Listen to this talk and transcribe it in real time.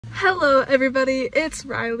Hello everybody, it's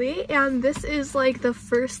Riley, and this is like the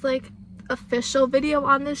first official video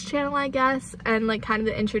on this channel, I guess, and like kind of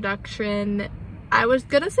the introduction. I was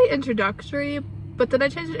gonna say introductory, but then I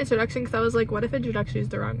changed it to introduction because I was like, what if introductory is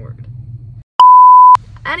the wrong word?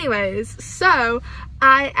 Anyways, so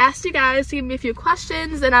I asked you guys to give me a few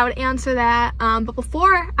questions and I would answer that, but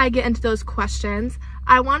before I get into those questions,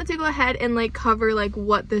 I wanted to go ahead and like cover like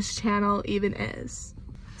what this channel even is.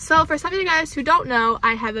 So for some of you guys who don't know,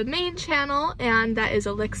 I have a main channel, and that is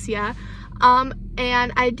Alexia,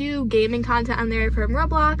 and I do gaming content on there from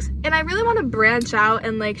Roblox, and I really want to branch out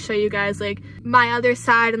and like show you guys like my other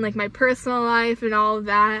side and like my personal life and all of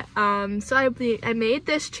that. So I made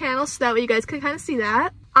this channel so that way you guys can kind of see that.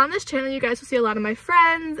 On this channel you guys will see a lot of my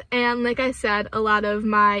friends and, like I said, a lot of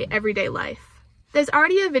my everyday life. There's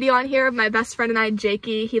already a video on here of my best friend and I,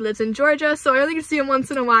 Jakey. He lives in Georgia, so I only get to see him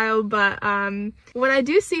once in a while, but when I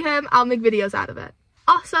do see him, I'll make videos out of it.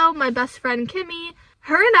 Also, my best friend Kimmy,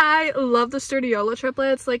 her and I love the Sturdiolo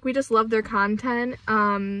triplets. Like, we just love their content,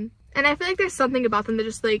 and I feel like there's something about them that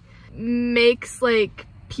just like makes like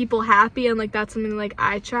people happy, and like that's something like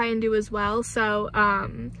I try and do as well. So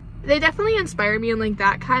they definitely inspire me in like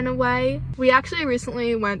that kind of way. We actually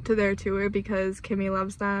recently went to their tour because Kimmy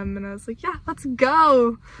loves them, and I was like, yeah, let's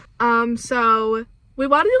go. So we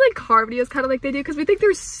want to do like car videos kind of like they do because we think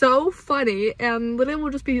they're so funny, and literally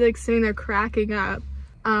we'll just be like sitting there cracking up.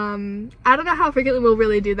 I don't know how frequently we'll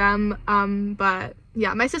really do them, but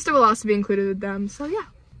yeah, my sister will also be included with them, so yeah.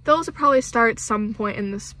 Those will probably start some point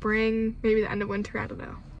in the spring, maybe the end of winter, I don't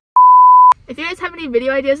know. If you guys have any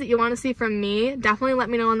video ideas that you want to see from me, definitely let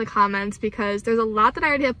me know in the comments because there's a lot that I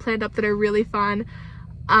already have planned up that are really fun.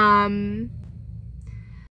 My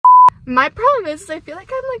problem is I feel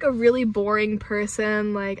like I'm like a really boring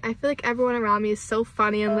person. Like, I feel like everyone around me is so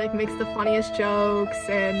funny and like makes the funniest jokes,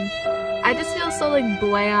 and I just feel so like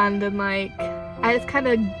bland and like I just kind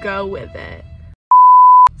of go with it.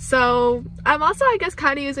 So I'm also, I guess,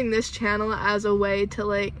 kind of using this channel as a way to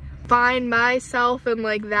like find myself and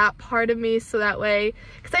like that part of me, so that way,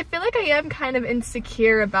 because I feel like I am kind of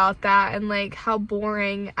insecure about that and like how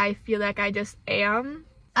boring I feel like I just am.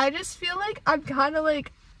 I just feel like I'm kind of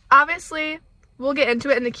like, obviously we'll get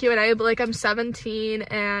into it in the Q&A, but like I'm 17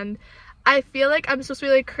 and I feel like I'm supposed to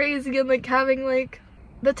be like crazy and like having like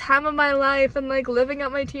the time of my life and like living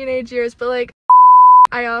out my teenage years, but like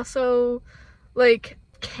I also like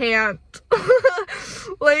can't.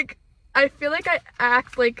 Like, I feel like I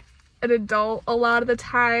act like an adult a lot of the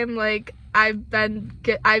time. Like, I've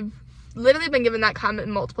literally been given that comment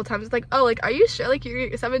multiple times. It's like, oh, like, are you sure like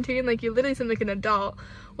you're 17? Like, you literally seem like an adult,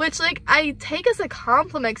 which like I take as a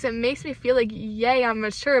compliment because it makes me feel like, yay, I'm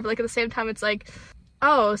mature, but like at the same time it's like,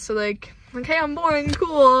 oh, so like, okay, I'm boring,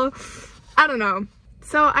 cool. I don't know.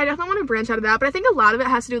 So I definitely want to branch out of that, but I think a lot of it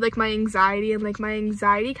has to do with like my anxiety, and like my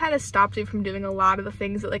anxiety kind of stops me from doing a lot of the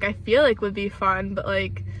things that like I feel like would be fun, but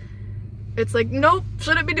like it's like, nope,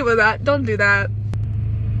 shouldn't be doing that, don't do that.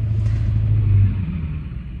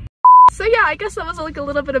 So yeah, I guess that was like a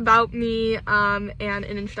little bit about me and an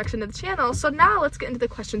introduction to the channel. So now let's get into the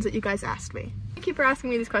questions that you guys asked me. Thank you for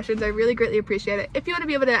asking me these questions. I really greatly appreciate it. If you want to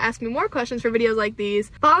be able to ask me more questions for videos like these,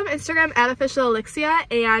 follow me on Instagram at officialalexia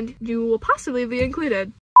and you will possibly be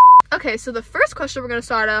included. Okay, so the first question we're going to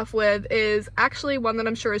start off with is actually one that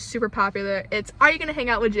I'm sure is super popular. It's, are you going to hang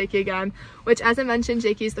out with Jakey again? Which, as I mentioned,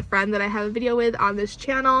 Jakey is the friend that I have a video with on this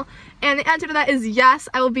channel. And the answer to that is yes,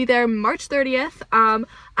 I will be there March 30th. I'm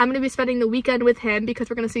going to be spending the weekend with him because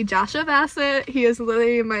we're going to see Joshua Bassett. He is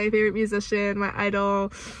literally my favorite musician, my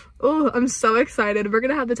idol. Oh, I'm so excited. We're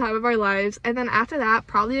going to have the time of our lives. And then after that,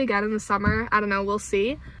 probably again in the summer. I don't know, we'll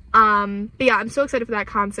see. But yeah, I'm so excited for that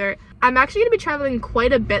concert. I'm actually going to be traveling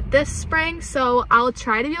quite a bit this spring, so I'll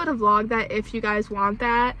try to be able to vlog that if you guys want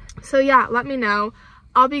that. So yeah, let me know.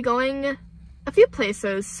 I'll be going a few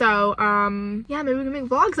places, so yeah, maybe we can make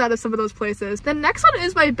vlogs out of some of those places. The next one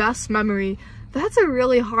is my best memory. That's a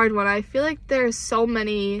really hard one. I feel like there's so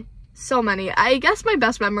many. I guess my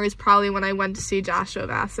best memory is probably when I went to see Joshua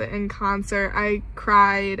Bassett in concert. I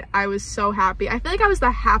cried. I was so happy. I feel like I was the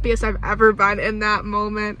happiest I've ever been in that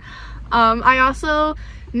moment. I also,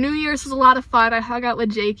 New Year's was a lot of fun. I hung out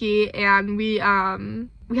with Jakey and we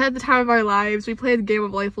had the time of our lives. We played Game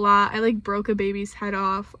of Life a lot. I like broke a baby's head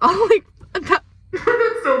off. Oh, like that's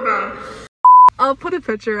so bad. I'll put a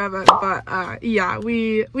picture of it, but yeah,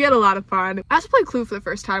 we had a lot of fun. I also played Clue for the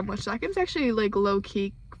first time, which that game's actually like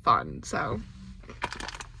low-key fun. So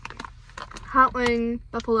hot wing,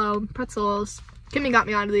 buffalo, pretzels. Kimmy got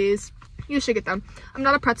me onto these. You should get them. I'm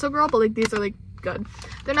not a pretzel girl, but like these are like good.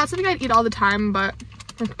 They're not something I'd eat all the time, but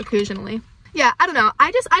occasionally. yeah, I don't know.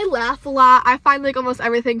 I laugh a lot. I find like almost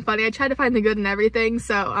everything funny. I try to find the good in everything.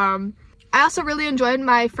 So, I also really enjoyed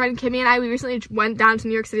my friend Kimmy and I. We recently went down to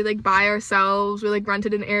New York City like by ourselves. We like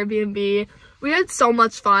rented an Airbnb. We had so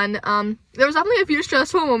much fun. There was definitely a few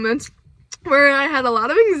stressful moments where I had a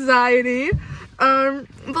lot of anxiety. But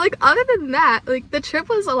like other than that, like the trip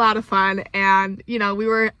was a lot of fun, and you know, we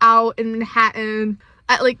were out in Manhattan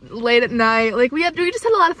at like late at night. Like we just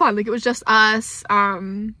had a lot of fun. Like it was just us.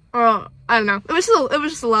 I don't know. It was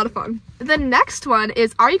just a lot of fun. The next one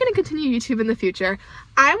is, are you going to continue YouTube in the future?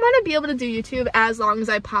 I want to be able to do YouTube as long as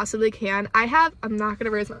I possibly can. I'm not going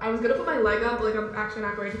to raise I was going to put my leg up, but like I'm actually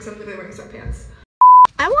not going to because I'm literally wearing sweatpants.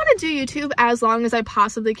 I want to do YouTube as long as I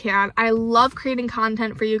possibly can. I love creating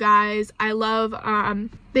content for you guys. I love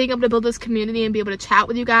being able to build this community and be able to chat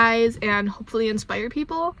with you guys and hopefully inspire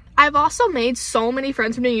people. I've also made so many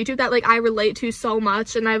friends from doing YouTube that like I relate to so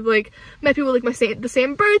much, and I've like met people with like the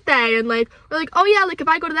same birthday, and like we're like, oh yeah, like if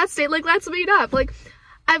I go to that state, like let's meet up. Like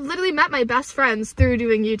I've literally met my best friends through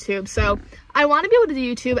doing YouTube. So I want to be able to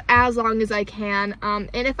do YouTube as long as I can. And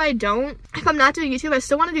if I'm not doing YouTube, I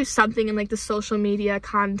still want to do something in like the social media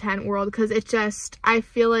content world, because it just, I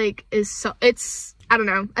feel like I don't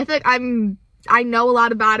know. I feel like I know a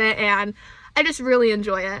lot about it, and I just really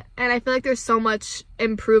enjoy it. And I feel like there's so much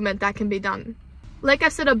improvement that can be done. Like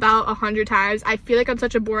I've said about 100 times, I feel like I'm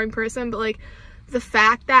such a boring person, but like the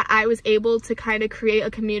fact that I was able to kind of create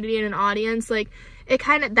a community and an audience, like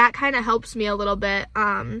that kind of helps me a little bit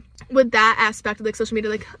with that aspect of like social media.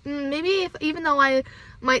 Like maybe even though I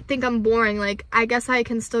might think I'm boring, like I guess I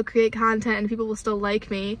can still create content and people will still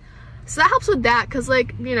like me. So that helps with that, because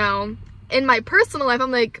like, you know, in my personal life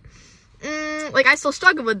I'm like I still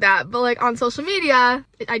struggle with that, but like on social media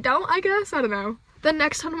I guess I don't know. The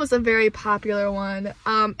next one was a very popular one,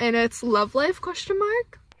 and it's love life ?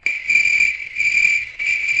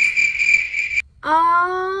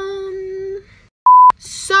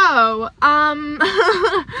 So, I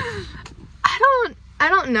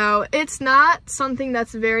don't know. It's not something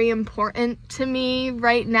that's very important to me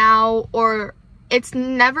right now, or it's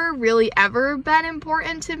never really ever been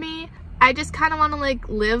important to me. I just kind of want to like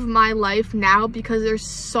live my life now, because there's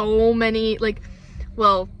so many like,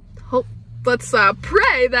 well, let's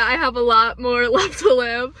pray that I have a lot more left to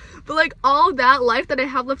live, but like all that life that I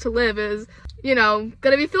have left to live is, you know,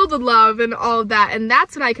 gonna be filled with love and all of that, and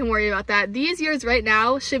that's when I can worry about that. These years right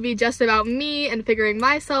now should be just about me and figuring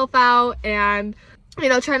myself out, and you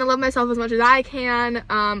know, trying to love myself as much as I can,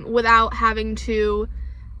 without having to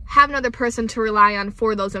have another person to rely on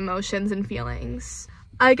for those emotions and feelings.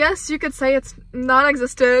 I guess you could say it's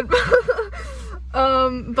non-existent.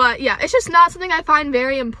 But yeah, it's just not something I find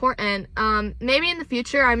very important. Maybe in the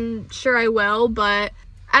future I'm sure I will, but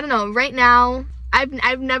I don't know. Right now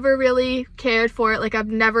I've never really cared for it. Like I've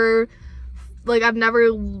never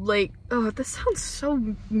oh, this sounds so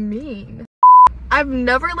mean. I've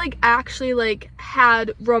never like actually like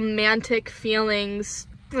had romantic feelings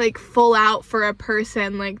like full out for a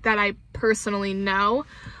person like that I personally know.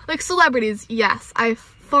 Like celebrities, yes, I've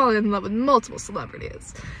fallen in love with multiple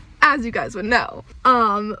celebrities, as you guys would know.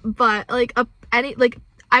 But like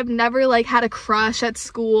I've never like had a crush at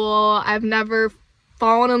school. I've never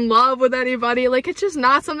fallen in love with anybody. Like it's just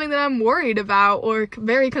not something that I'm worried about or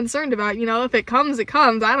very concerned about. You know, if it comes, it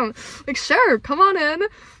comes. I don't like, sure, come on in.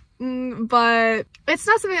 But it's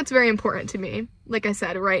not something that's very important to me, like I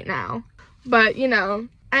said, right now. But you know,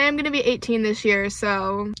 I am gonna be 18 this year,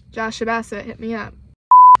 so Josh Bassett, hit me up.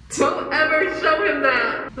 Don't ever show him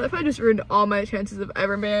that. What if I just ruined all my chances of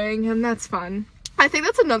ever marrying him? That's fun. I think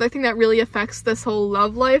that's another thing that really affects this whole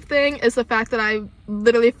love life thing, is the fact that I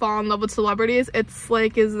literally fall in love with celebrities. It's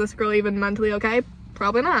like, is this girl even mentally okay?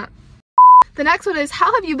 Probably not. The next one is,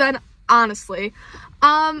 how have you been, honestly?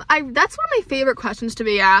 That's one of my favorite questions to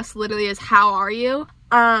be asked, literally, is how are you?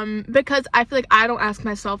 Because I feel like I don't ask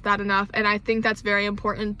myself that enough, and I think that's very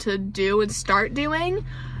important to do and start doing.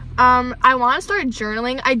 I want to start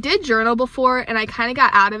journaling. I did journal before and I kind of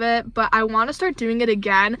got out of it, but I want to start doing it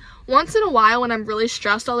again. Once in a while when I'm really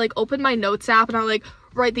stressed, I'll like open my notes app and I'll like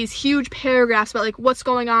write these huge paragraphs about like what's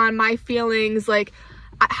going on, my feelings, like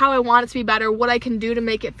how I want it to be better, what I can do to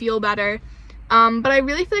make it feel better. But I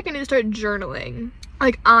really feel like I need to start journaling,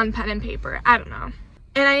 like on pen and paper. I don't know.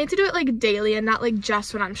 And I need to do it like daily and not like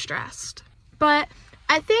just when I'm stressed. But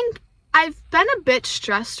I think I've been a bit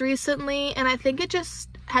stressed recently, and I think it just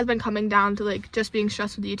has been coming down to like just being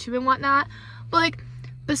stressed with YouTube and whatnot. But like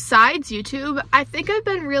besides YouTube, I think I've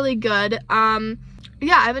been really good.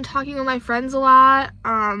 Yeah, I've been talking with my friends a lot.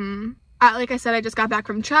 Like I said, I just got back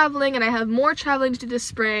from traveling and I have more traveling to do this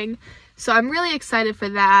spring, So I'm really excited for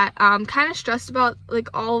that. Kind of stressed about like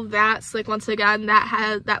all of that. So like once again,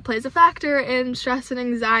 that plays a factor in stress and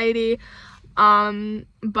anxiety.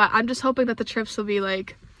 But I'm just hoping that the trips will be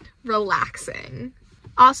like relaxing.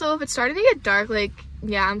 Also, if it's starting to get dark, like,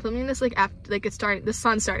 yeah, I'm filming this like after, like, the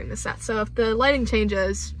sun's starting to set. So if the lighting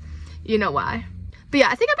changes, you know why. But yeah,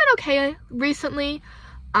 I think I've been okay recently.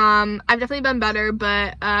 I've definitely been better,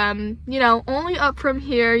 but, you know, only up from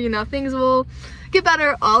here. You know, things will get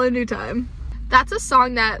better all in due time. That's a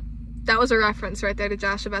song that was a reference right there to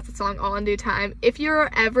Joshua Betts' song, All in Due Time. If you're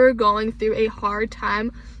ever going through a hard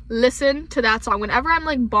time, listen to that song. Whenever I'm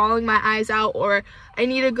like bawling my eyes out or I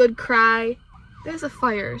need a good cry, there's a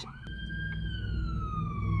fire.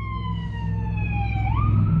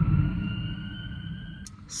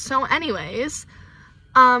 So anyways,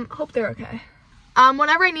 hope they're okay.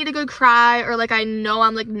 Whenever I need a good cry or like I know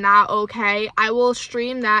I'm like not okay, I will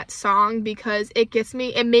stream that song because it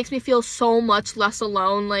makes me feel so much less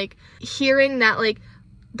alone. Like hearing that like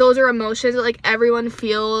those are emotions that like everyone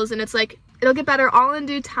feels, and it's like it'll get better all in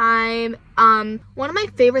due time. One of my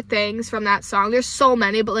favorite things from that song, there's so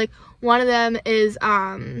many, but like one of them is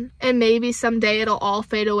and maybe someday it'll all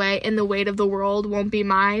fade away and the weight of the world won't be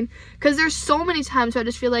mine. Because there's so many times where I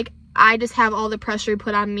just feel like I just have all the pressure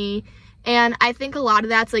put on me. And I think a lot of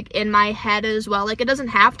that's like in my head as well. Like it doesn't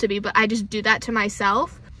have to be, but I just do that to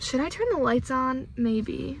myself. Should I turn the lights on?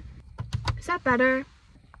 Maybe. Is that better?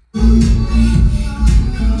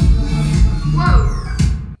 Whoa.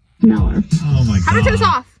 Miller. Oh my god. How do I turn this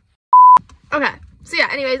off? Okay. So yeah,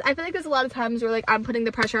 anyways, I feel like there's a lot of times where like I'm putting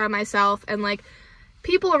the pressure on myself and like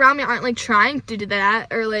people around me aren't like trying to do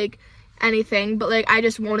that or like anything, but like I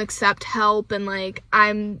just won't accept help, and like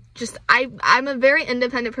I'm a very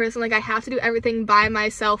independent person. Like I have to do everything by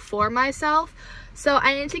myself for myself. So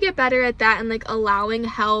I need to get better at that and like allowing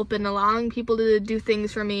help and allowing people to do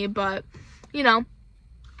things for me, but you know,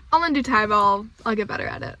 all in due time I'll get better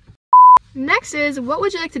at it. Next is, what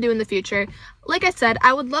would you like to do in the future? Like I said,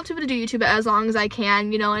 I would love to be able to do YouTube as long as I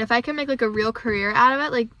can, you know, and if I can make like a real career out of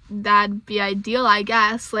it, like that'd be ideal, I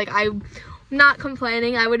guess. Like I'm not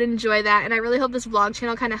complaining, I would enjoy that, and I really hope this vlog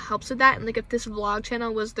channel kind of helps with that. And like if this vlog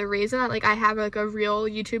channel was the reason that like I have like a real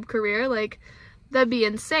YouTube career, like that'd be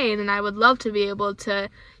insane, and I would love to be able to,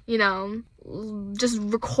 you know, just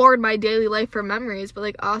record my daily life for memories, but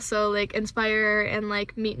like also like inspire and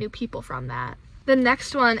like meet new people from that. The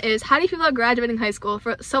next one is, how do you feel about graduating high school?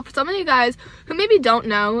 So for some of you guys who maybe don't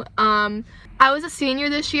know, I was a senior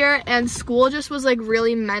this year, and school just was like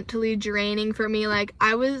really mentally draining for me. Like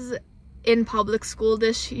I was in public school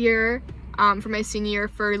this year for my senior year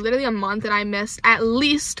for literally a month, and I missed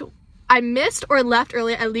or left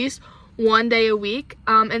early at least one day a week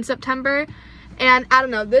in September. And I don't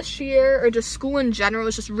know, this year or just school in general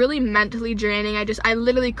was just really mentally draining. I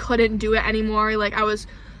literally couldn't do it anymore. Like I was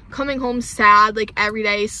coming home sad like every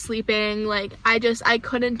day, sleeping, like I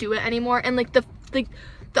couldn't do it anymore. And like the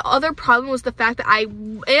other problem was the fact that I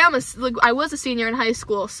was a senior in high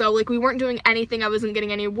school, so like we weren't doing anything. I wasn't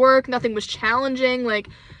getting any work, nothing was challenging, like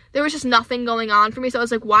there was just nothing going on for me. So I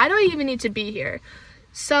was like, why do I even need to be here?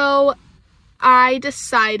 So I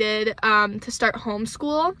decided to start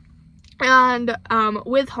homeschool, and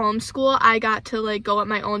with homeschool I got to like go at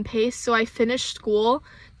my own pace. So I finished school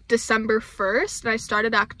December 1st and I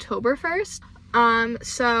started October 1st.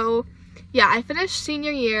 So yeah, I finished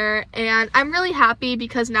senior year, and I'm really happy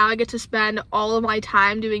because now I get to spend all of my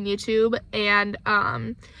time doing YouTube and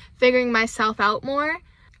figuring myself out more.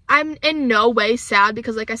 I'm in no way sad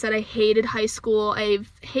because like I said, I hated high school.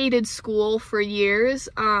 I've hated school for years.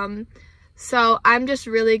 So I'm just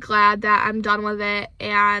really glad that I'm done with it.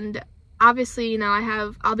 And obviously, you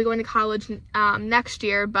know, I'll be going to college next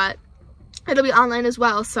year, but it'll be online as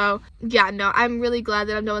well. So yeah, no, I'm really glad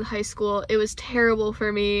that I'm done with high school. It was terrible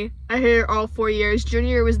for me. I hated all 4 years. Junior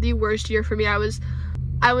year was the worst year for me. It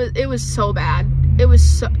was so bad.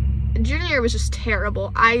 Junior year was just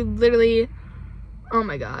terrible. I literally, oh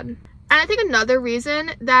my god. And I think another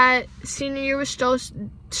reason that senior year was so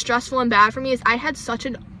stressful and bad for me is I had such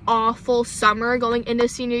an awful summer going into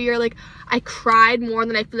senior year. Like I cried more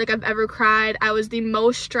than I feel like I've ever cried. I was the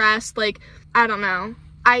most stressed. Like I don't know,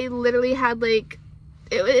 I literally had like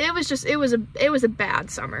it was a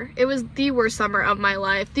bad summer. It was the worst summer of my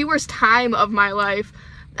life, the worst time of my life.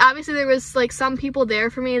 Obviously there was like some people there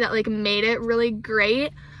for me that like made it really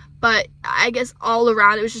great, but I guess all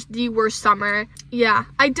around it was just the worst summer. Yeah,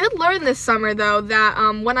 I did learn this summer though that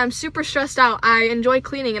when I'm super stressed out, I enjoy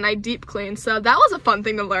cleaning and I deep clean. So that was a fun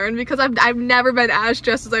thing to learn because I've never been as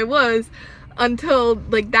stressed as I was until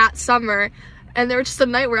like that summer. And there was just a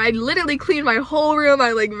night where I literally cleaned my whole room.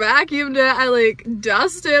 I like vacuumed it, I like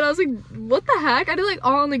dusted. I was like, what the heck? I did like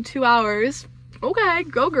all in like 2 hours. Okay,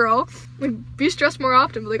 go girl. Like, be stressed more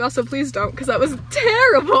often, but like also please don't, because that was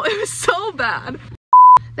terrible. It was so bad.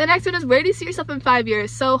 The next one is, where do you see yourself in 5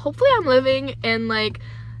 years? So hopefully I'm living in like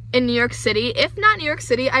in New York City. If not New York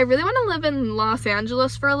City, I really want to live in Los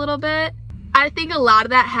Angeles for a little bit. I think a lot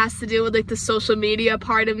of that has to do with like the social media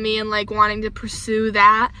part of me and like wanting to pursue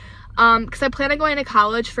that. Because I plan on going to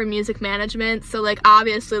college for music management, so like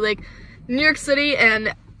obviously like New York City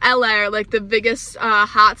and LA are like the biggest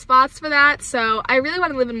hot spots for that, so I really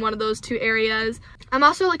want to live in one of those two areas. I'm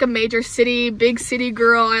also like a major city, big city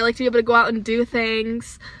girl. I like to be able to go out and do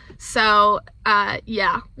things, so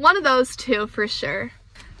yeah, one of those two for sure.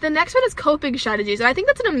 The next one is coping strategies, and I think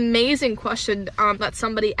that's an amazing question that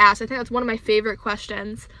somebody asked. I think that's one of my favorite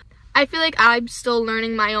questions. I feel like I'm still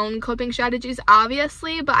learning my own coping strategies,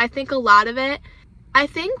 obviously, but I think a lot of it, I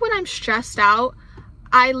think when I'm stressed out,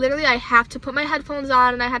 I have to put my headphones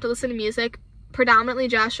on and I have to listen to music, predominantly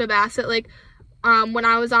Joshua Bassett. Like, when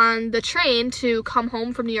I was on the train to come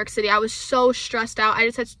home from New York City, I was so stressed out. I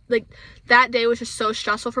just had, like, that day was just so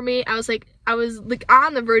stressful for me. I was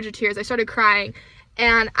on the verge of tears. I started crying,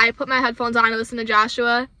 and I put my headphones on and listened to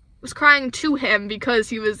Joshua. Was crying to him because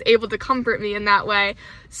he was able to comfort me in that way.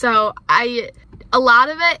 So a lot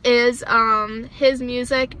of it is his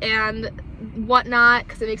music and whatnot,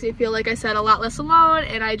 because it makes me feel, like I said, a lot less alone,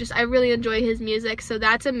 and I really enjoy his music. So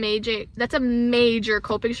that's a major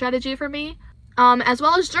coping strategy for me. As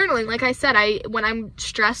well as journaling. Like I said, when I'm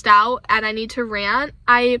stressed out and I need to rant,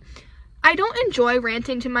 I don't enjoy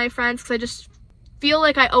ranting to my friends, because I just feel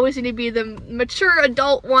like I always need to be the mature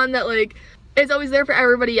adult one that like is always there for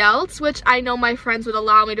everybody else, which I know my friends would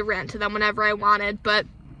allow me to rant to them whenever I wanted, but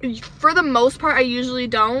for the most part I usually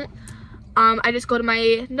don't. I just go to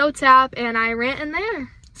my notes app and I rant in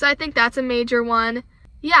there. So I think that's a major one.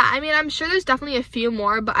 Yeah, I mean, I'm sure there's definitely a few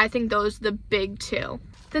more, but I think those are the big two.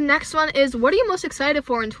 The next one is, what are you most excited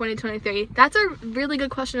for in 2023? That's a really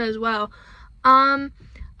good question as well.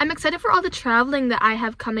 I'm excited for all the traveling that I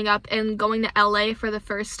have coming up and going to LA for the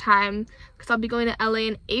first time, because I'll be going to LA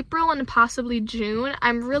in April and possibly June.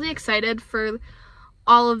 I'm really excited for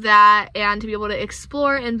all of that and to be able to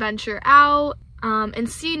explore and venture out and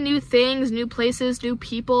see new things, new places, new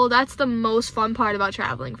people. That's the most fun part about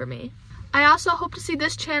traveling for me. I also hope to see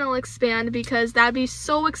this channel expand, because that'd be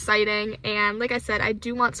so exciting, and like I said, I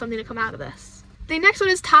do want something to come out of this. The next one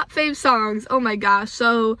is top fave songs. Oh my gosh,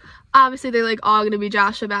 so obviously they're like all gonna be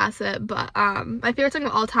Joshua Bassett, but my favorite song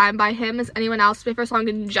of all time by him is Anyone Else. My favorite song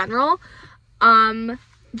in general,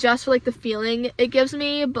 just for like the feeling it gives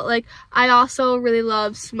me. But like I also really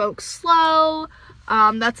love Smoke Slow.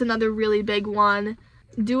 That's another really big one.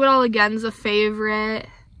 Do It All Again's a favorite,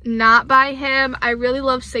 not by him. I really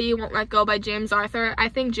love Say You Won't Let Go by James Arthur. I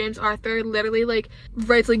think James Arthur literally like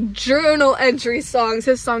writes like journal entry songs.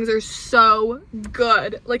 His songs are so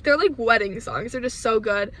good. Like, they're like wedding songs. They're just so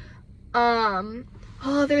good.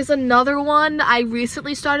 Oh, there's another one I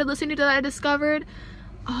recently started listening to that I discovered.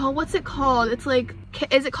 Oh, what's it called? It's like,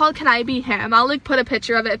 is it called Can I Be Him? I'll like put a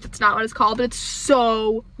picture of it if it's not what it's called, but it's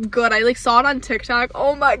so good. I like saw it on TikTok.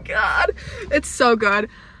 Oh my god, it's so good.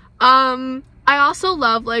 I also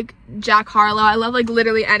love like Jack Harlow. I love like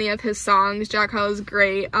literally any of his songs. Jack Harlow's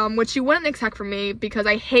great, which you wouldn't expect from me because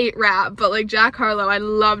I hate rap, but like Jack Harlow, I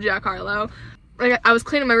love Jack Harlow. Like, I was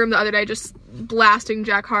cleaning my room the other day just blasting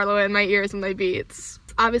Jack Harlow in my ears and my beats.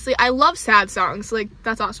 Obviously, I love sad songs. Like,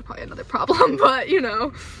 that's also probably another problem, but you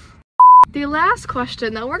know. The last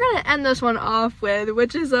question that we're gonna end this one off with,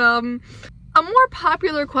 which is a more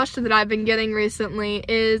popular question that I've been getting recently,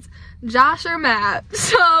 is Josh or Matt.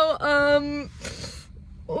 So,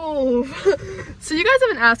 so you guys have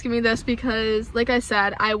been asking me this because, like I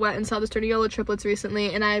said, I went and saw the Sturniolo triplets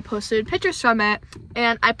recently, and I posted pictures from it,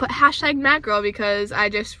 and I put hashtag MattGirl because I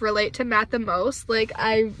just relate to Matt the most. Like,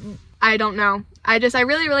 I don't know. I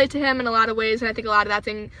really relate to him in a lot of ways, and I think a lot of that's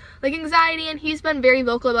like anxiety, and he's been very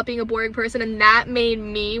vocal about being a boring person, and that made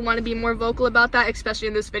me want to be more vocal about that, especially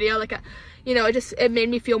in this video. Like, you know, it made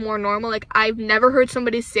me feel more normal. Like, I've never heard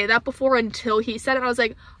somebody say that before until he said it, and I was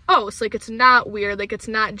like, oh, so like it's not weird, like it's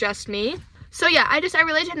not just me. So yeah, I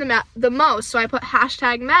relate to him the most, so I put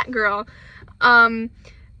hashtag MattGirl.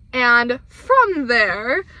 And from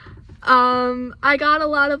there, I got a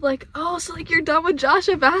lot of like, oh, so like you're done with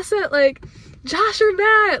Joshua Bassett? Like, Josh or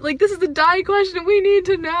Matt? Like, this is the dying question we need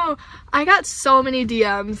to know. I got so many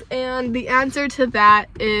DMs, and the answer to that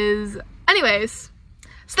is, anyways.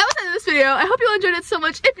 So that was the end of this video. I hope you all enjoyed it so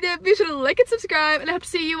much. If you did, be sure to like and subscribe, and I hope to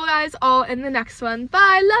see you guys all in the next one.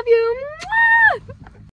 Bye, love you. Mwah!